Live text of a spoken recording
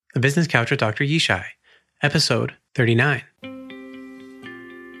The Business Couch with Dr. Yishai, episode 39.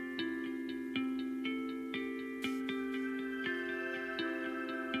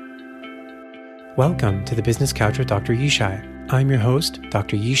 Welcome to the Business Couch with Dr. Yishai. I'm your host,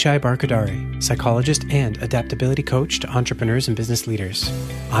 Dr. Yishai Barkadari, psychologist and adaptability coach to entrepreneurs and business leaders.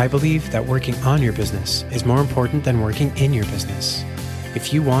 I believe that working on your business is more important than working in your business.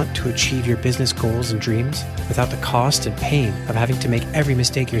 If you want to achieve your business goals and dreams without the cost and pain of having to make every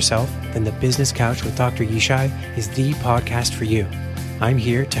mistake yourself, then the Business Couch with Dr. Yishai is the podcast for you. I'm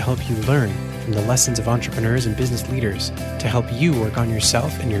here to help you learn from the lessons of entrepreneurs and business leaders to help you work on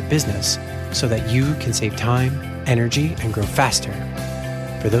yourself and your business so that you can save time, energy, and grow faster.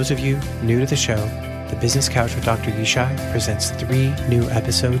 For those of you new to the show, the Business Couch with Dr. Yishai presents 3 new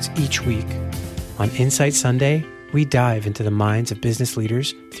episodes each week. On Insight Sunday, we dive into the minds of business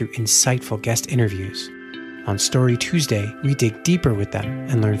leaders through insightful guest interviews. On Story Tuesday, we dig deeper with them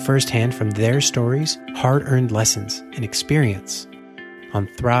and learn firsthand from their stories, hard-earned lessons, and experience. On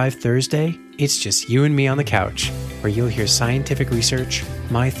Thrive Thursday, it's just you and me on the couch, where you'll hear scientific research,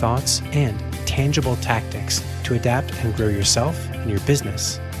 my thoughts, and tangible tactics to adapt and grow yourself and your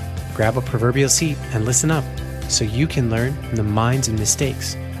business. Grab a proverbial seat and listen up so you can learn from the minds and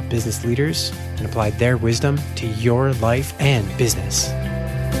mistakes of business leaders and apply their wisdom to your life and business.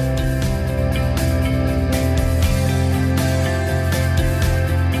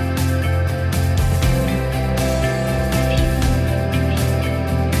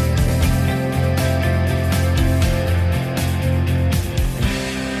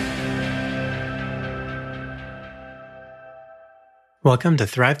 Welcome to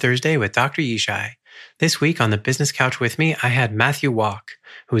Thrive Thursday with Dr. Yishai. This week on the Business Couch with me, I had Matthew Walk,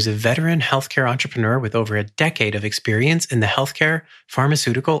 who is a veteran healthcare entrepreneur with over a decade of experience in the healthcare,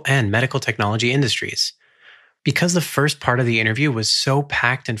 pharmaceutical, and medical technology industries. Because the first part of the interview was so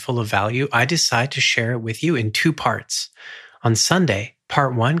packed and full of value, I decided to share it with you in 2 parts. On Sunday,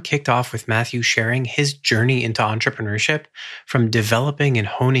 Part 1 kicked off with Matthew sharing his journey into entrepreneurship, from developing and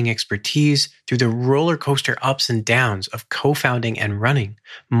honing expertise through the roller coaster ups and downs of co-founding and running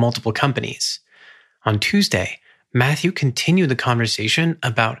multiple companies. On Tuesday, Matthew continued the conversation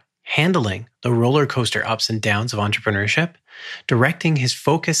about handling the roller coaster ups and downs of entrepreneurship, directing his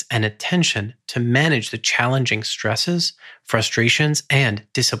focus and attention to manage the challenging stresses, frustrations, and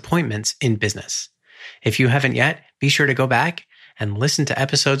disappointments in business. If you haven't yet, be sure to go back and listen to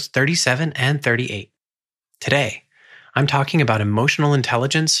episodes 37 and 38. Today, I'm talking about emotional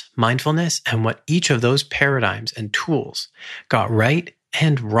intelligence, mindfulness, and what each of those paradigms and tools got right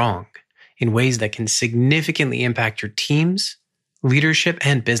and wrong in ways that can significantly impact your teams, leadership,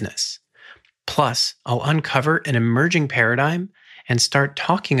 and business. Plus, I'll uncover an emerging paradigm and start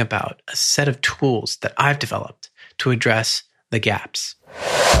talking about a set of tools that I've developed to address the gaps.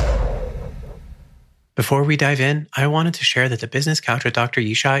 Before we dive in, I wanted to share that the Business Couch with Dr.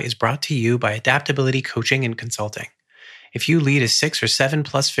 Yishai is brought to you by Adaptability Coaching and Consulting. If you lead a 6 or 7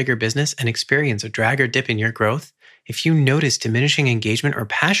 plus figure business and experience a drag or dip in your growth, if you notice diminishing engagement or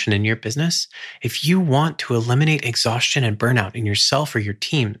passion in your business, if you want to eliminate exhaustion and burnout in yourself or your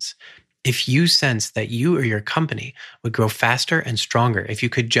teams, if you sense that you or your company would grow faster and stronger if you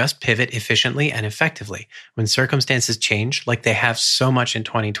could just pivot efficiently and effectively when circumstances change like they have so much in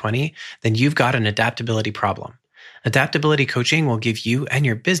 2020, then you've got an adaptability problem. Adaptability coaching will give you and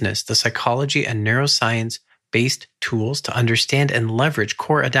your business the psychology and neuroscience-based tools to understand and leverage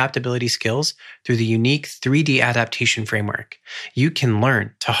core adaptability skills through the unique 3D adaptation framework. You can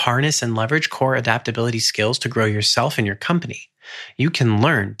learn to harness and leverage core adaptability skills to grow yourself and your company. You can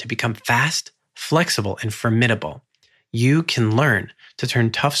learn to become fast, flexible, and formidable. You can learn to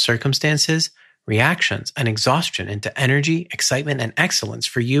turn tough circumstances, reactions, and exhaustion into energy, excitement, and excellence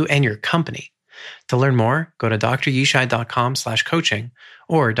for you and your company. To learn more, go to dryishai.com/coaching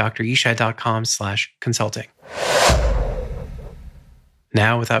or dryishai.com/consulting.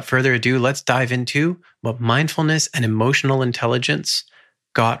 Now, without further ado, let's dive into what mindfulness and emotional intelligence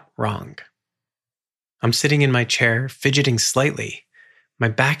got wrong. I'm sitting in my chair, fidgeting slightly. My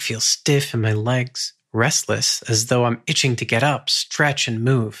back feels stiff and my legs restless, as though I'm itching to get up, stretch, and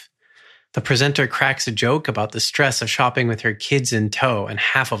move. The presenter cracks a joke about the stress of shopping with her kids in tow, and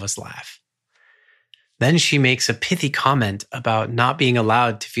half of us laugh. Then she makes a pithy comment about not being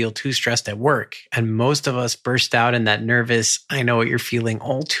allowed to feel too stressed at work, and most of us burst out in that nervous, I know what you're feeling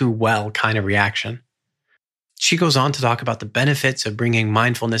all too well kind of reaction. She goes on to talk about the benefits of bringing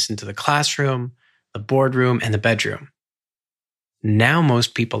mindfulness into the classroom, the boardroom, and the bedroom. Now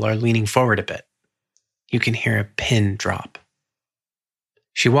most people are leaning forward a bit. You can hear a pin drop.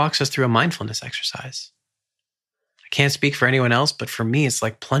 She walks us through a mindfulness exercise. I Can't speak for anyone else, but for me, it's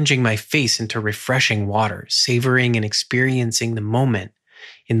like plunging my face into refreshing water, savoring and experiencing the moment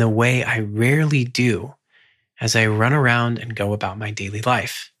in the way I rarely do as I run around and go about my daily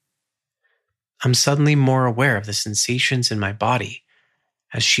life. I'm suddenly more aware of the sensations in my body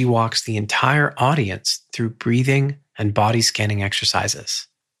as she walks the entire audience through breathing and body scanning exercises.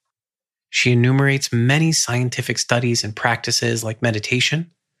 She enumerates many scientific studies and practices like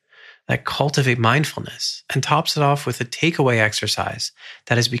meditation that cultivate mindfulness and tops it off with a takeaway exercise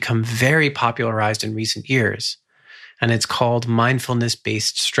that has become very popularized in recent years, and it's called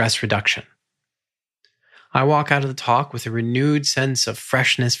mindfulness-based stress reduction. I walk out of the talk with a renewed sense of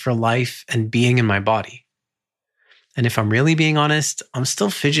freshness for life and being in my body. And if I'm really being honest, I'm still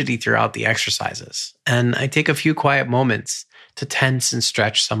fidgety throughout the exercises, and I take a few quiet moments to tense and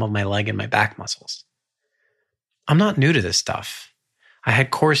stretch some of my leg and my back muscles. I'm not new to this stuff. I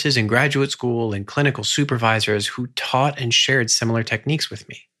had courses in graduate school and clinical supervisors who taught and shared similar techniques with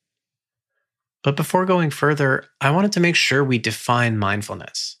me. But before going further, I wanted to make sure we define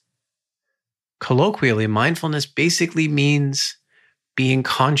mindfulness. Colloquially, mindfulness basically means being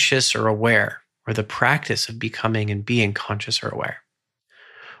conscious or aware, or the practice of becoming and being conscious or aware.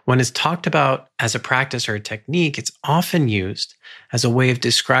 When it's talked about as a practice or a technique, it's often used as a way of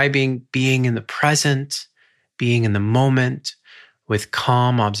describing being in the present, being in the moment, with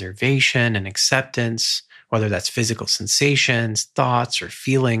calm observation and acceptance, whether that's physical sensations, thoughts, or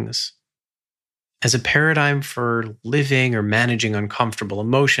feelings. As a paradigm for living or managing uncomfortable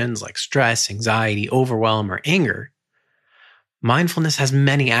emotions like stress, anxiety, overwhelm, or anger, mindfulness has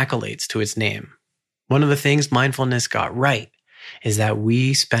many accolades to its name. One of the things mindfulness got right is that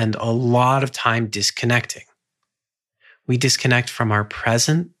we spend a lot of time disconnecting. We disconnect from our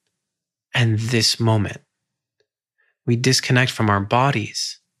present and this moment. We disconnect from our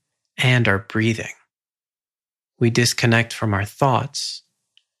bodies and our breathing. We disconnect from our thoughts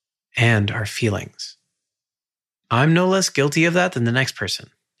and our feelings. I'm no less guilty of that than the next person.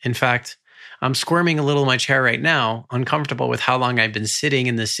 In fact, I'm squirming a little in my chair right now, uncomfortable with how long I've been sitting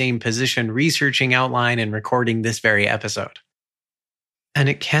in the same position, researching, outline, and recording this very episode. And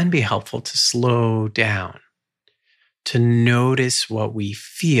it can be helpful to slow down, to notice what we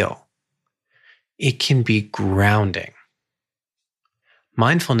feel. It can be grounding.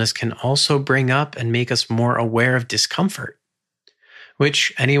 Mindfulness can also bring up and make us more aware of discomfort,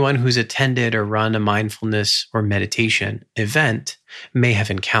 which anyone who's attended or run a mindfulness or meditation event may have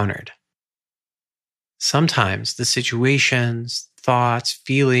encountered. Sometimes the situations, thoughts,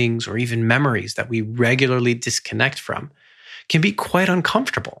 feelings, or even memories that we regularly disconnect from can be quite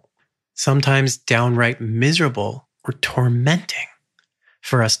uncomfortable, sometimes downright miserable or tormenting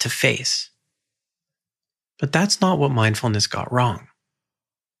for us to face. But that's not what mindfulness got wrong.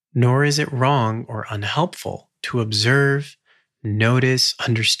 Nor is it wrong or unhelpful to observe, notice,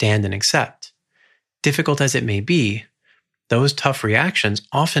 understand, and accept. Difficult as it may be, those tough reactions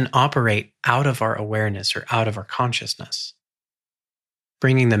often operate out of our awareness or out of our consciousness.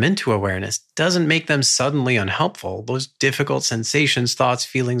 Bringing them into awareness doesn't make them suddenly unhelpful. Those difficult sensations, thoughts,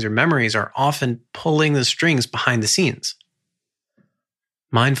 feelings, or memories are often pulling the strings behind the scenes.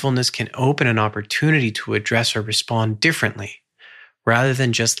 Mindfulness can open an opportunity to address or respond differently, rather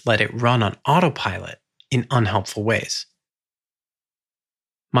than just let it run on autopilot in unhelpful ways.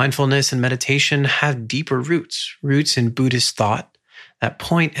 Mindfulness and meditation have deeper roots in Buddhist thought that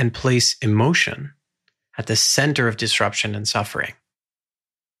point and place emotion at the center of disruption and suffering.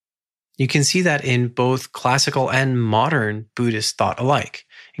 You can see that in both classical and modern Buddhist thought alike,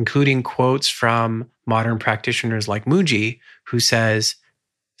 including quotes from modern practitioners like Muji, who says,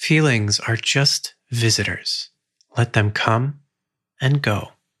 "Feelings are just visitors. Let them come and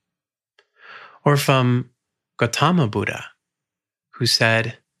go." Or from Gautama Buddha, who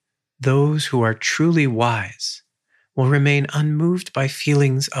said, "Those who are truly wise will remain unmoved by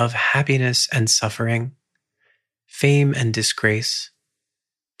feelings of happiness and suffering, fame and disgrace,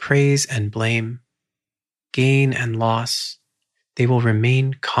 praise and blame, gain and loss. They will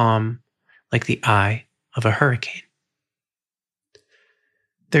remain calm like the eye of a hurricane."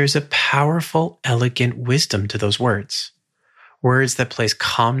 There's a powerful, elegant wisdom to those words. Words that place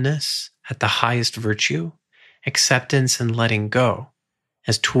calmness at the highest virtue, acceptance and letting go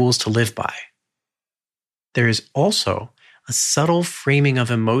as tools to live by. There is also a subtle framing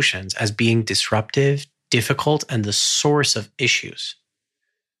of emotions as being disruptive, difficult, and the source of issues.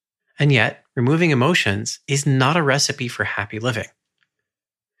 And yet, removing emotions is not a recipe for happy living.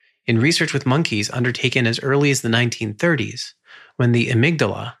 In research with monkeys undertaken as early as the 1930s, when the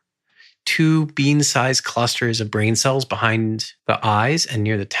amygdala, two bean-sized clusters of brain cells behind the eyes and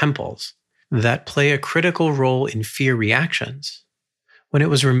near the temples, that play a critical role in fear reactions. When it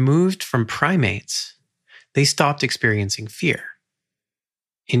was removed from primates, they stopped experiencing fear.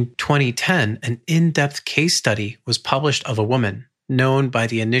 In 2010, an in-depth case study was published of a woman known by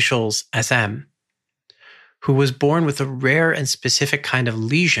the initials SM, who was born with a rare and specific kind of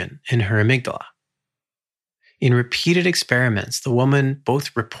lesion in her amygdala. In repeated experiments, the woman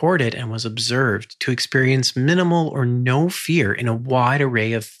both reported and was observed to experience minimal or no fear in a wide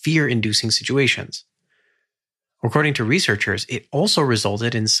array of fear-inducing situations. According to researchers, it also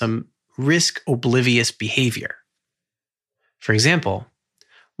resulted in some risk-oblivious behavior. For example,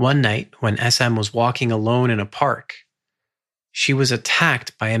 one night when SM was walking alone in a park, she was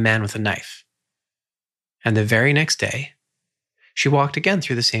attacked by a man with a knife. And the very next day, she walked again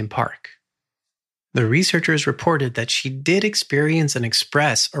through the same park. The researchers reported that she did experience and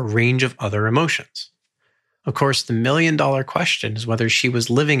express a range of other emotions. Of course, the million-dollar question is whether she was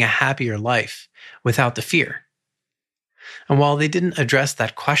living a happier life without the fear. And while they didn't address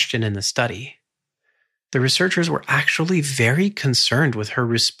that question in the study, the researchers were actually very concerned with her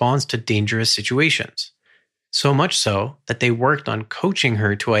response to dangerous situations, so much so that they worked on coaching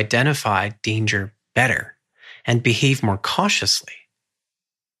her to identify danger better and behave more cautiously.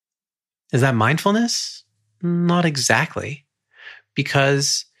 Is that mindfulness? Not exactly,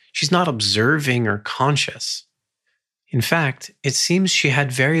 because she's not observing or conscious. In fact, it seems she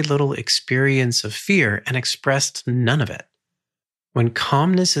had very little experience of fear and expressed none of it. When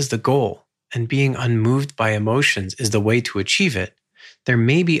calmness is the goal and being unmoved by emotions is the way to achieve it, there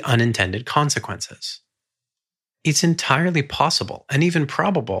may be unintended consequences. It's entirely possible and even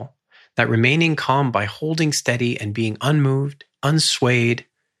probable that remaining calm by holding steady and being unmoved, unswayed,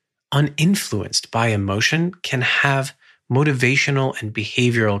 uninfluenced by emotion can have motivational and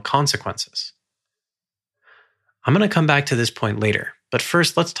behavioral consequences. I'm going to come back to this point later, but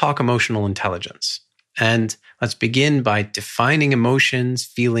first let's talk emotional intelligence. And let's begin by defining emotions,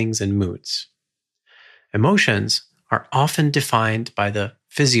 feelings, and moods. Emotions are often defined by the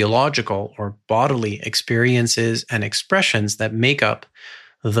physiological or bodily experiences and expressions that make up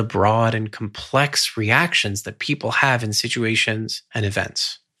the broad and complex reactions that people have in situations and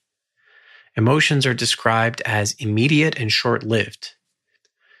events. Emotions are described as immediate and short-lived.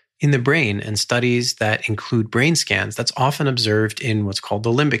 In the brain and studies that include brain scans, that's often observed in what's called the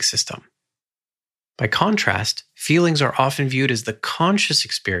limbic system. By contrast, feelings are often viewed as the conscious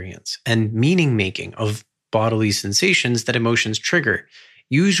experience and meaning-making of bodily sensations that emotions trigger,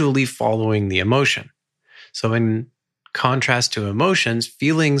 usually following the emotion. So in contrast to emotions,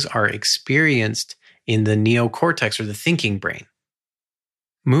 feelings are experienced in the neocortex or the thinking brain.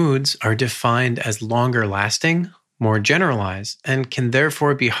 Moods are defined as longer lasting, more generalized, and can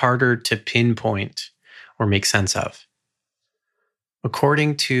therefore be harder to pinpoint or make sense of.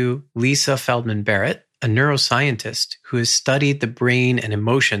 According to Lisa Feldman Barrett, a neuroscientist who has studied the brain and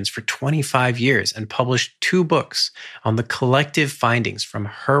emotions for 25 years and published 2 books on the collective findings from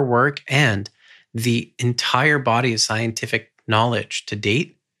her work and the entire body of scientific knowledge to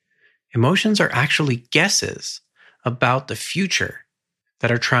date, emotions are actually guesses about the future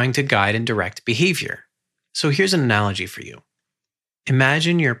that are trying to guide and direct behavior. So here's an analogy for you.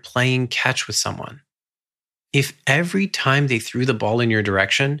 Imagine you're playing catch with someone. If every time they threw the ball in your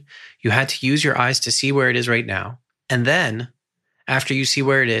direction, you had to use your eyes to see where it is right now, and then after you see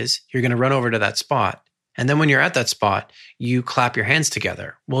where it is, you're going to run over to that spot. And then when you're at that spot, you clap your hands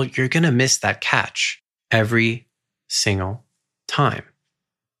together. Well, you're going to miss that catch every single time.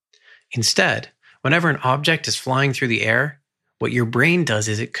 Instead, whenever an object is flying through the air, what your brain does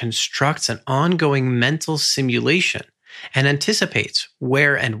is it constructs an ongoing mental simulation and anticipates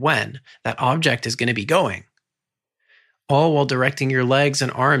where and when that object is going to be going, all while directing your legs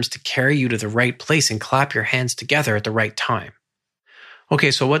and arms to carry you to the right place and clap your hands together at the right time.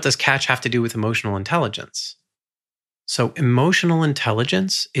 Okay, so what does catch have to do with emotional intelligence? So emotional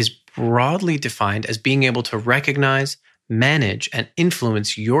intelligence is broadly defined as being able to recognize, manage, and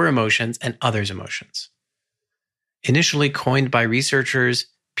influence your emotions and others' emotions. Initially coined by researchers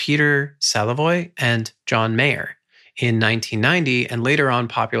Peter Salovey and John Mayer in 1990 and later on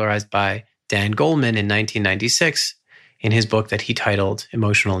popularized by Dan Goleman in 1996 in his book that he titled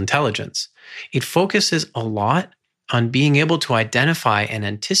Emotional Intelligence. It focuses a lot on being able to identify and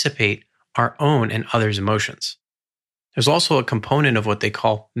anticipate our own and others' emotions. There's also a component of what they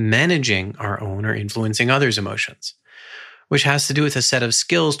call managing our own or influencing others' emotions, which has to do with a set of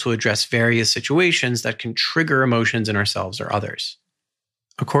skills to address various situations that can trigger emotions in ourselves or others.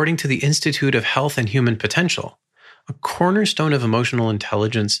 According to the Institute of Health and Human Potential, a cornerstone of emotional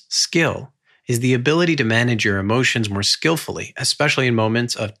intelligence skill is the ability to manage your emotions more skillfully, especially in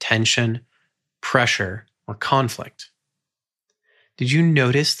moments of tension, pressure, or conflict. Did you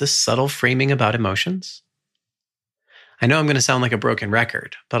notice the subtle framing about emotions? I know I'm going to sound like a broken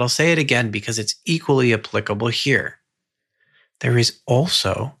record, but I'll say it again because it's equally applicable here. There is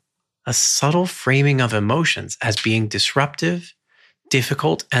also a subtle framing of emotions as being disruptive,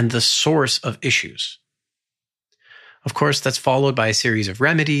 difficult, and the source of issues. Of course, that's followed by a series of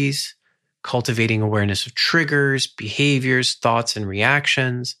remedies, cultivating awareness of triggers, behaviors, thoughts, and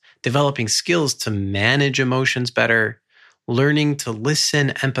reactions, developing skills to manage emotions better, learning to listen,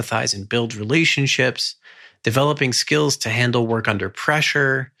 empathize, and build relationships, developing skills to handle work under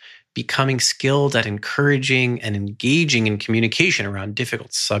pressure, becoming skilled at encouraging and engaging in communication around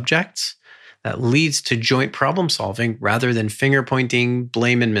difficult subjects that leads to joint problem solving rather than finger pointing,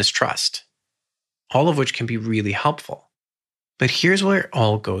 blame, and mistrust. All of which can be really helpful. But here's where it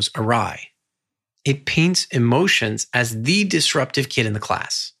all goes awry. It paints emotions as the disruptive kid in the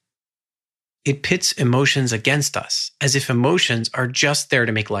class. It pits emotions against us, as if emotions are just there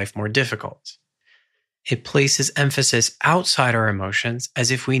to make life more difficult. It places emphasis outside our emotions as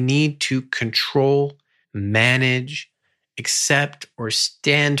if we need to control, manage, accept, or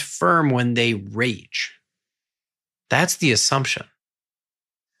stand firm when they rage. That's the assumption.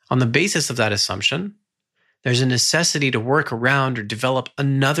 On the basis of that assumption, there's a necessity to work around or develop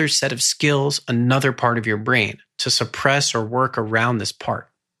another set of skills, another part of your brain, to suppress or work around this part.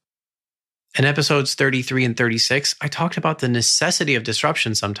 In episodes 33 and 36, I talked about the necessity of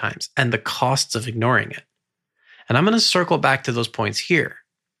disruption sometimes and the costs of ignoring it. And I'm going to circle back to those points here.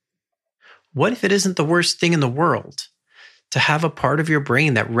 What if it isn't the worst thing in the world to have a part of your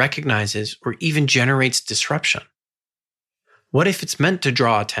brain that recognizes or even generates disruption? What if it's meant to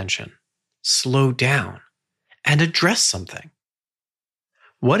draw attention, slow down, and address something?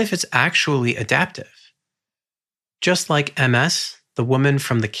 What if it's actually adaptive? Just like MS, the woman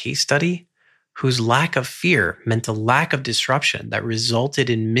from the case study, whose lack of fear meant a lack of disruption that resulted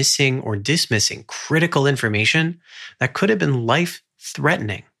in missing or dismissing critical information that could have been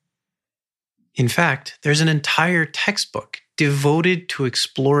life-threatening. In fact, there's an entire textbook devoted to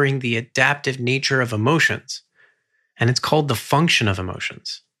exploring the adaptive nature of emotions, and it's called The Function of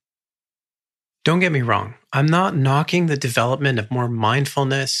Emotions. Don't get me wrong, I'm not knocking the development of more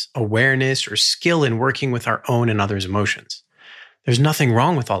mindfulness, awareness, or skill in working with our own and others' emotions. There's nothing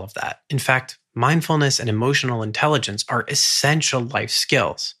wrong with all of that. In fact, mindfulness and emotional intelligence are essential life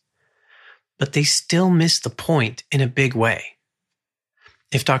skills. But they still miss the point in a big way.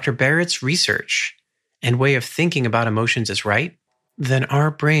 If Dr. Barrett's research and way of thinking about emotions is right, then our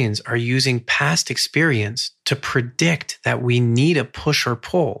brains are using past experience to predict that we need a push or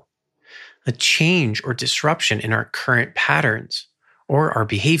pull, a change or disruption in our current patterns or our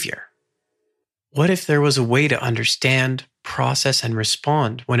behavior. What if there was a way to understand, process, and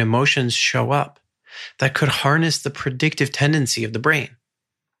respond when emotions show up that could harness the predictive tendency of the brain?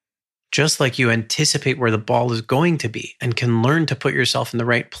 Just like you anticipate where the ball is going to be and can learn to put yourself in the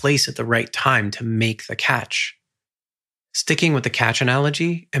right place at the right time to make the catch. Sticking with the catch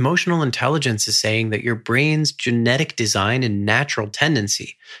analogy, emotional intelligence is saying that your brain's genetic design and natural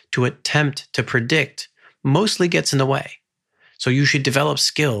tendency to attempt to predict mostly gets in the way. So you should develop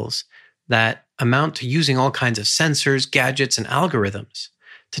skills that amount to using all kinds of sensors, gadgets, and algorithms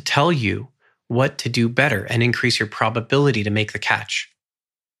to tell you what to do better and increase your probability to make the catch.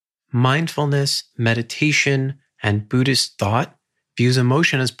 Mindfulness, meditation, and Buddhist thought views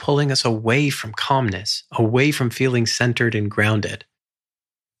emotion as pulling us away from calmness, away from feeling centered and grounded.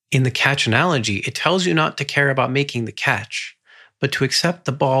 In the catch analogy, it tells you not to care about making the catch, but to accept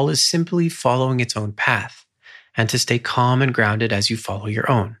the ball is simply following its own path, and to stay calm and grounded as you follow your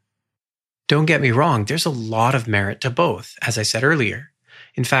own. Don't get me wrong, there's a lot of merit to both, as I said earlier.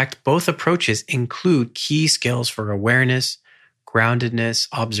 In fact, both approaches include key skills for awareness, groundedness,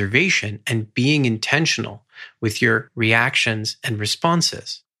 observation, and being intentional with your reactions and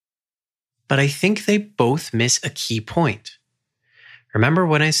responses. But I think they both miss a key point. Remember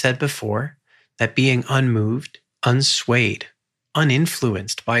what I said before, that being unmoved, unswayed,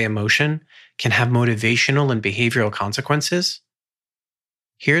 uninfluenced by emotion can have motivational and behavioral consequences?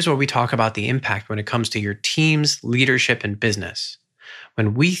 Here's where we talk about the impact when it comes to your team's leadership and business.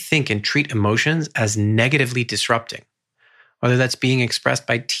 When we think and treat emotions as negatively disrupting, whether that's being expressed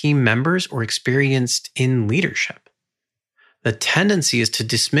by team members or experienced in leadership, the tendency is to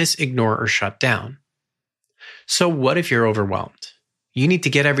dismiss, ignore, or shut down. So what if you're overwhelmed? You need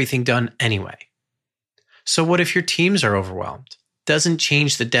to get everything done anyway. So what if your teams are overwhelmed? Doesn't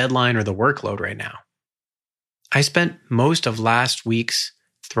change the deadline or the workload right now. I spent most of last week's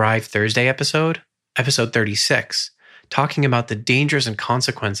Thrive Thursday episode 36, talking about the dangers and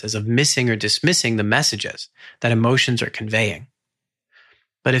consequences of missing or dismissing the messages that emotions are conveying.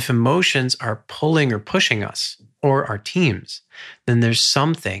 But if emotions are pulling or pushing us, or our teams, then there's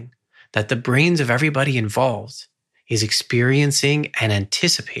something that the brains of everybody involved is experiencing and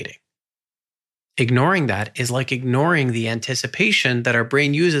anticipating. Ignoring that is like ignoring the anticipation that our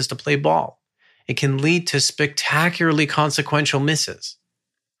brain uses to play ball. It can lead to spectacularly consequential misses.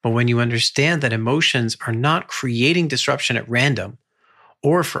 But when you understand that emotions are not creating disruption at random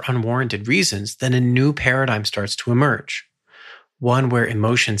or for unwarranted reasons, then a new paradigm starts to emerge. One where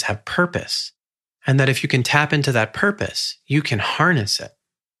emotions have purpose, and that if you can tap into that purpose, you can harness it.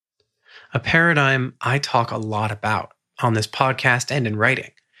 A paradigm I talk a lot about on this podcast and in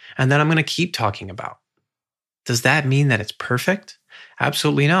writing, and that I'm going to keep talking about. Does that mean that it's perfect?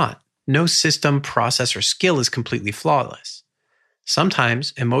 Absolutely not. No system, process, or skill is completely flawless.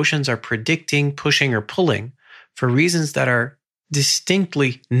 Sometimes emotions are predicting, pushing, or pulling for reasons that are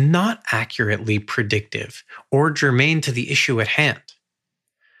distinctly not accurately predictive or germane to the issue at hand.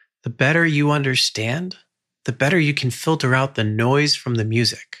 The better you understand, the better you can filter out the noise from the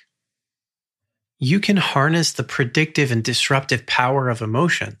music. You can harness the predictive and disruptive power of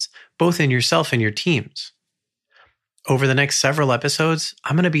emotions, both in yourself and your teams. Over the next several episodes,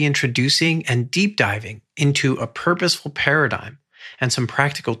 I'm going to be introducing and deep diving into a purposeful paradigm and some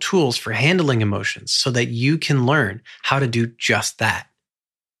practical tools for handling emotions so that you can learn how to do just that.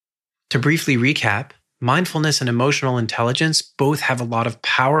 To briefly recap, mindfulness and emotional intelligence both have a lot of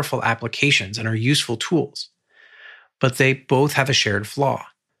powerful applications and are useful tools, but they both have a shared flaw.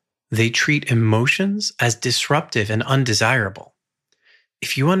 They treat emotions as disruptive and undesirable.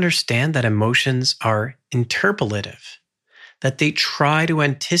 If you understand that emotions are interpolative, that they try to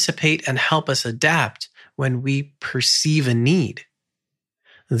anticipate and help us adapt when we perceive a need,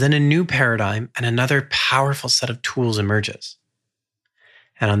 then a new paradigm and another powerful set of tools emerges.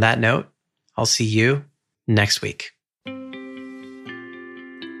 And on that note, I'll see you next week.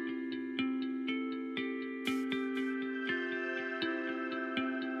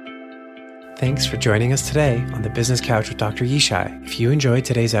 Thanks for joining us today on the Business Couch with Dr. Yishai. If you enjoyed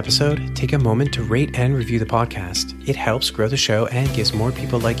today's episode, take a moment to rate and review the podcast. It helps grow the show and gives more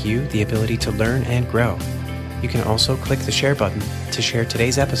people like you the ability to learn and grow. You can also click the share button to share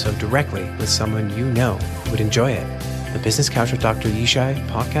today's episode directly with someone you know who would enjoy it. The Business Couch with Dr. Yishai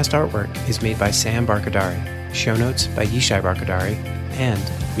podcast artwork is made by Sam Barkadari, show notes by Yishai Barkadari, and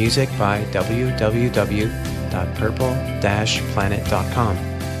music by www.purple-planet.com.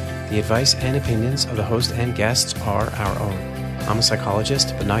 The advice and opinions of the host and guests are our own. I'm a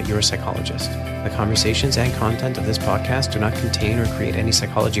psychologist, but not your psychologist. The conversations and content of this podcast do not contain or create any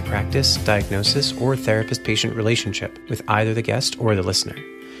psychology practice, diagnosis, or therapist-patient relationship with either the guest or the listener.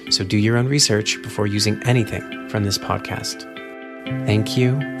 So do your own research before using anything from this podcast. Thank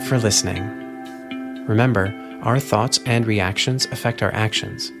you for listening. Remember, our thoughts and reactions affect our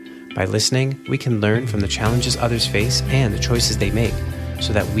actions. By listening, we can learn from the challenges others face and the choices they make,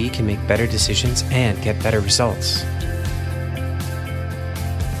 so that we can make better decisions and get better results.